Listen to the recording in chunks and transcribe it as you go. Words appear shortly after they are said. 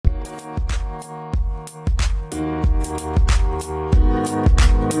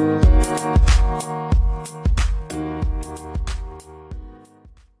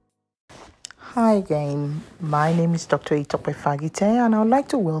Hi again. My name is Dr. Itope Fagite, and I would like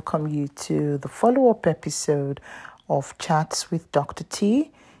to welcome you to the follow-up episode of Chats with Dr.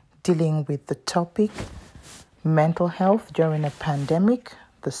 T, dealing with the topic mental health during a pandemic,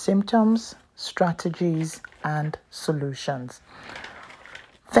 the symptoms, strategies, and solutions.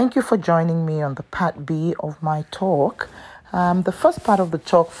 Thank you for joining me on the part B of my talk. The first part of the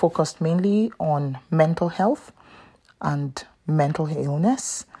talk focused mainly on mental health and mental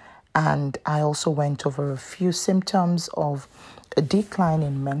illness. And I also went over a few symptoms of a decline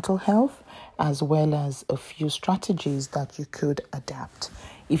in mental health, as well as a few strategies that you could adapt.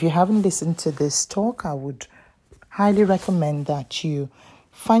 If you haven't listened to this talk, I would highly recommend that you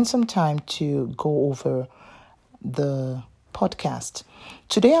find some time to go over the podcast.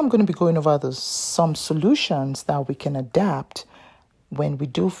 Today, I'm going to be going over some solutions that we can adapt when we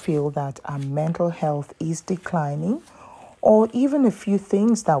do feel that our mental health is declining, or even a few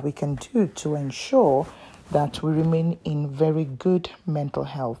things that we can do to ensure that we remain in very good mental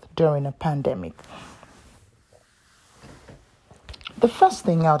health during a pandemic. The first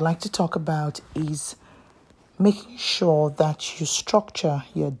thing I would like to talk about is making sure that you structure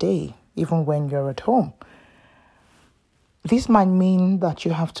your day, even when you're at home. This might mean that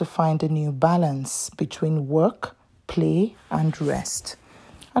you have to find a new balance between work, play, and rest.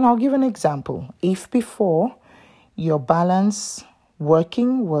 And I'll give an example. If before your balance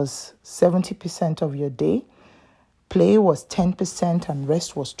working was 70% of your day, play was 10%, and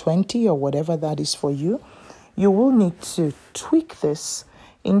rest was 20%, or whatever that is for you, you will need to tweak this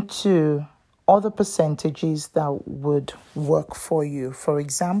into other percentages that would work for you. For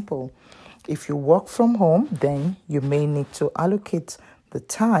example, if you work from home, then you may need to allocate the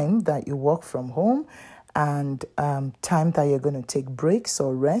time that you work from home and time that you're going to take breaks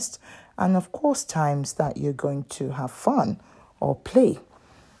or rest, and of course times that you're going to have fun or play.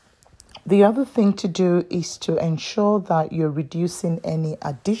 The other thing to do is to ensure that you're reducing any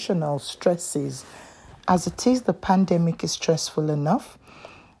additional stresses. As it is, the pandemic is stressful enough.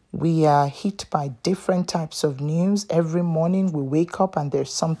 We are hit by different types of news. Every morning we wake up and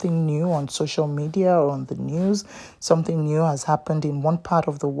there's something new on social media or on the news. Something new has happened in one part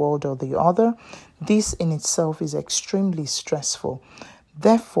of the world or the other. This in itself is extremely stressful.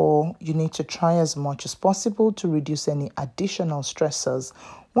 Therefore, you need to try as much as possible to reduce any additional stressors.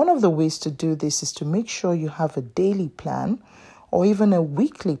 One of the ways to do this is to make sure you have a daily plan or even a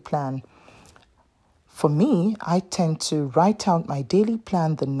weekly plan. For me, I tend to write out my daily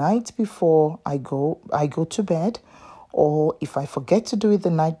plan the night before I go to bed, or if I forget to do it the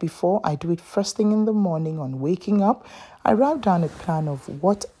night before, I do it first thing in the morning on waking up. I write down a plan of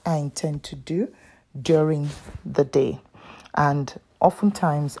what I intend to do during the day. And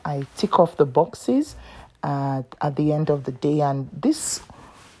oftentimes I tick off the boxes at the end of the day, and this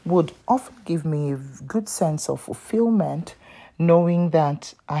would often give me a good sense of fulfillment, knowing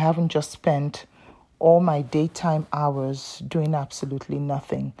that I haven't just spent all my daytime hours doing absolutely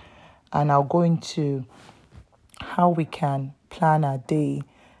nothing. And I'll go into how we can plan our day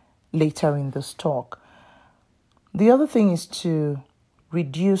later in this talk. The other thing is to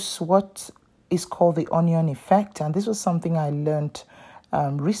reduce what is called the onion effect. And this was something I learned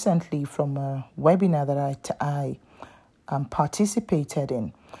recently from a webinar that I participated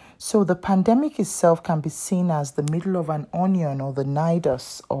in. So the pandemic itself can be seen as the middle of an onion, or the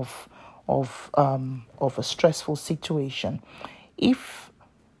nidus of a stressful situation. If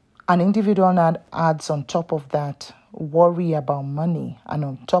an individual adds on top of that worry about money, and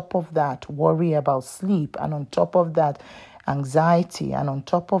on top of that worry about sleep, and on top of that anxiety, and on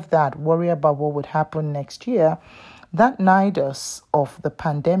top of that worry about what would happen next year, that nidus of the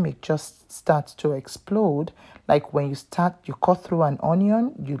pandemic just starts to explode. Like when you cut through an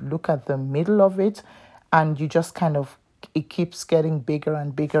onion, you look at the middle of it, and you just it keeps getting bigger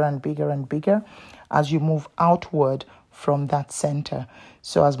and bigger and bigger and bigger as you move outward from that center.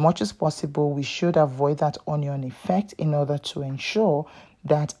 So as much as possible, we should avoid that onion effect in order to ensure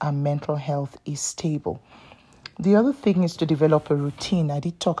that our mental health is stable. The other thing is to develop a routine. I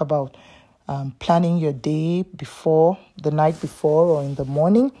did talk about planning your day before, the night before, or in the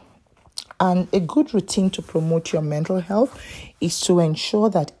morning. And a good routine to promote your mental health is to ensure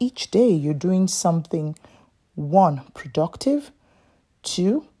that each day you're doing something: 1, productive;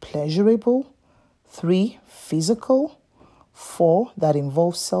 2, pleasurable; 3, physical; 4, that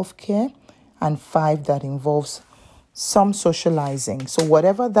involves self-care; and 5, that involves some socializing. So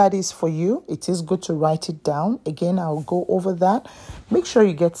whatever that is for you, it is good to write it down. Again, I'll go over that. Make sure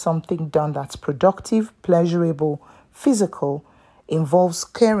you get something done that's productive, pleasurable, physical, involves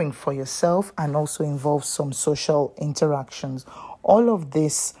caring for yourself, and also involves some social interactions. All of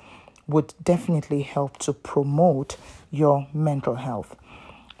this would definitely help to promote your mental health.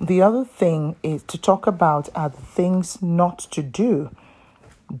 The other thing is to talk about are the things not to do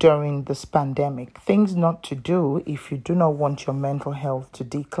during this pandemic. Things not to do if you do not want your mental health to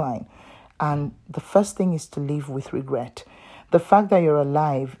decline. And the first thing is to live with regret. The fact that you're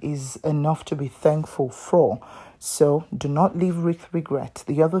alive is enough to be thankful for. So do not live with regret.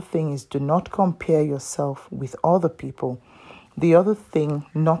 The other thing is do not compare yourself with other people. The other thing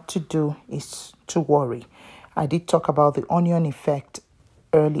not to do is to worry. I did talk about the onion effect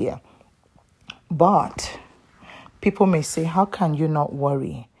earlier. But people may say, how can you not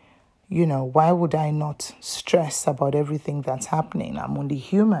worry? Why would I not stress about everything that's happening? I'm only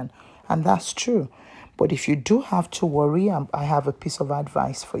human. And that's true. But if you do have to worry, I have a piece of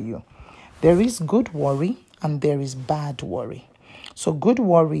advice for you. There is good worry and there is bad worry. So good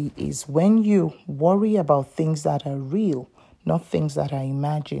worry is when you worry about things that are real, not things that are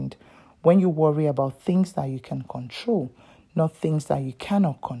imagined. When you worry about things that you can control, not things that you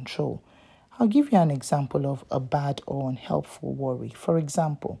cannot control. I'll give you an example of a bad or unhelpful worry. For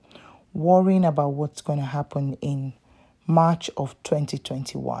example, worrying about what's going to happen in March of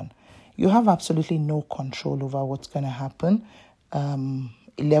 2021. You have absolutely no control over what's going to happen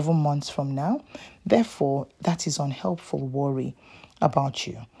 11 months from now. Therefore, that is unhelpful worry about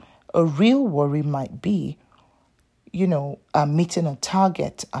you. A real worry might be, meeting a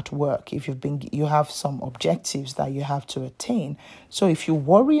target at work. If you have some objectives that you have to attain. So if you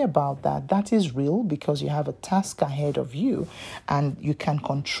worry about that, that is real because you have a task ahead of you and you can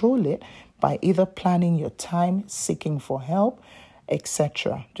control it by either planning your time, seeking for help,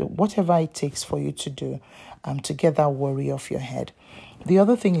 etc. Whatever it takes for you to do to get that worry off your head. The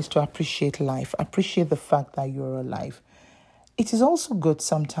other thing is to appreciate life. Appreciate the fact that you're alive. It is also good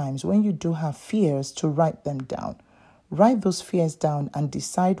sometimes when you do have fears to write them down. Write those fears down and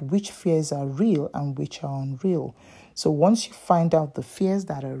decide which fears are real and which are unreal. So once you find out the fears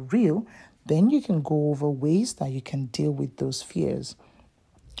that are real, then you can go over ways that you can deal with those fears.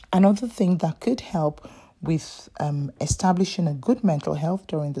 Another thing that could help with establishing a good mental health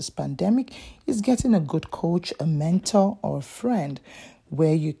during this pandemic is getting a good coach, a mentor, or a friend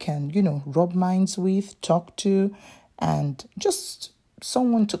where you can, rub minds with, talk to, and just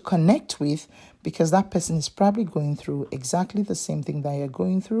someone to connect with, because that person is probably going through exactly the same thing that you're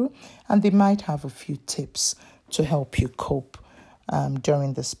going through, and they might have a few tips to help you cope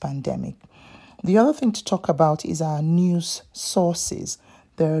during this pandemic. The other thing to talk about is our news sources.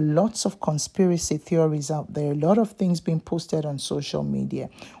 There are lots of conspiracy theories out there, a lot of things being posted on social media.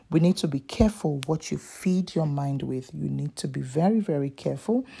 We need to be careful what you feed your mind with. You need to be very, very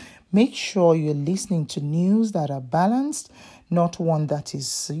careful. Make sure you're listening to news that are balanced, not one that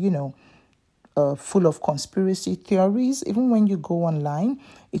is, full of conspiracy theories. Even when you go online,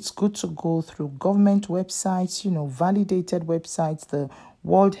 it's good to go through government websites, validated websites, the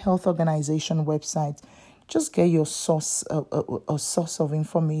World Health Organization website. Just get your source, a source of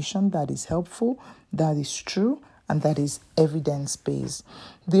information that is helpful, that is true, and that is evidence-based.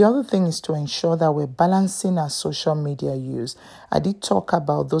 The other thing is to ensure that we're balancing our social media use. I did talk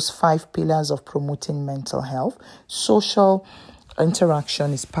about those 5 pillars of promoting mental health. Social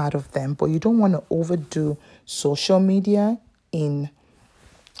interaction is part of them, but you don't want to overdo social media in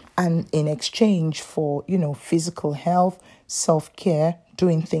exchange for, physical health, self-care,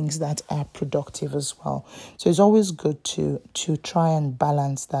 doing things that are productive as well. So it's always good to try and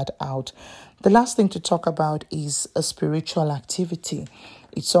balance that out. The last thing to talk about is a spiritual activity.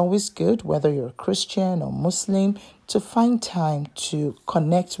 It's always good, whether you're a Christian or Muslim, to find time to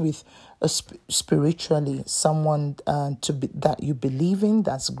connect with spiritually someone that you believe in,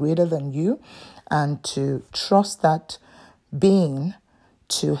 that's greater than you, and to trust that being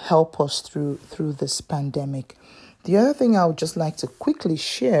to help us through this pandemic. The other thing I would just like to quickly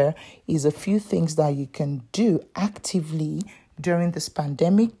share is a few things that you can do actively during this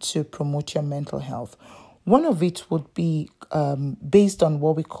pandemic to promote your mental health. One of it would be based on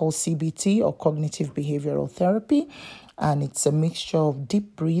what we call CBT, or cognitive behavioral therapy. And it's a mixture of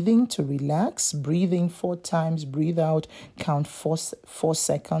deep breathing to relax, breathe in 4 times, breathe out, count 4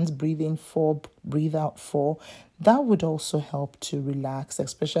 seconds, breathe in 4, breathe out 4. That would also help to relax,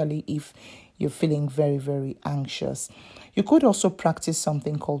 especially if you're feeling very, very anxious. You could also practice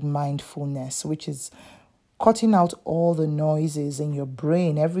something called mindfulness, which is cutting out all the noises in your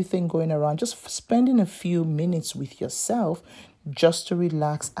brain, everything going around, just spending a few minutes with yourself just to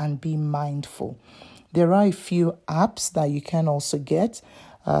relax and be mindful. There are a few apps that you can also get.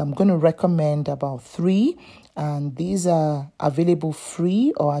 I'm going to recommend about 3, and these are available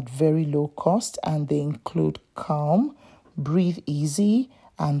free or at very low cost, and they include Calm, Breathe Easy,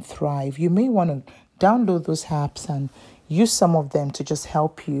 and thrive. You may want to download those apps and use some of them to just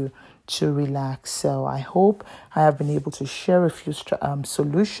help you to relax. So I hope I have been able to share a few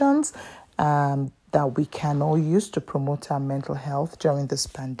solutions that we can all use to promote our mental health during this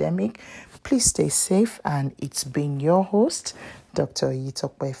pandemic. Please stay safe, and it's been your host, Dr.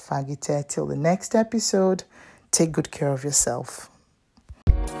 Oyitokpe Fagite. Till the next episode, take good care of yourself.